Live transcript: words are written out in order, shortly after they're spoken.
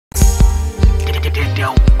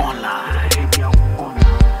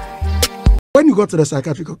When you got to the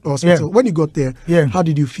psychiatric hospital, when you got there, how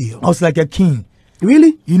did you feel? I was like a king.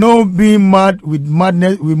 Really? You know, being mad with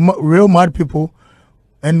madness, with real mad people,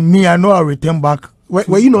 and me, I know I'll return back.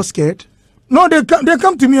 Were you not scared? No, they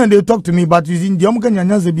come to me and they talk to me, but in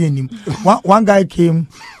the one guy came,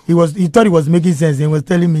 he thought he was making sense, and he was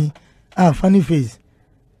telling me, funny face.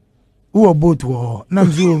 Who were both were?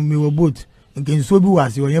 Me were both.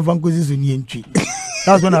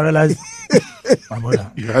 That's when I realized, my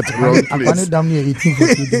brother, you had to wrong place. I found it damn near 18 for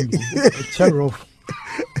a chair off.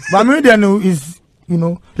 But maybe I know is, you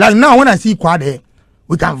know, like now when I see Kwade,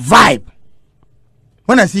 we can vibe.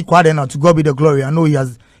 When I see Kwade now, to God be the glory, I know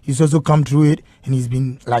he's also come through it and he's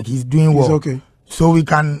been like he's doing well. He's okay. So we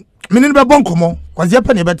can meaning be bon komo, cause you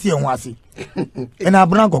penny beti en wasi. And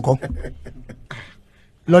Abena Kokor.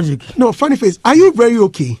 Logic. No, funny face. Are you very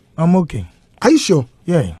okay? I'm okay. Are you sure?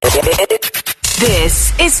 Yeah.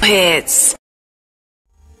 This is Hitz.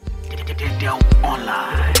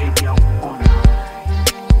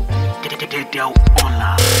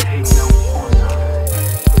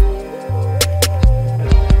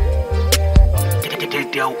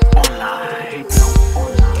 Online.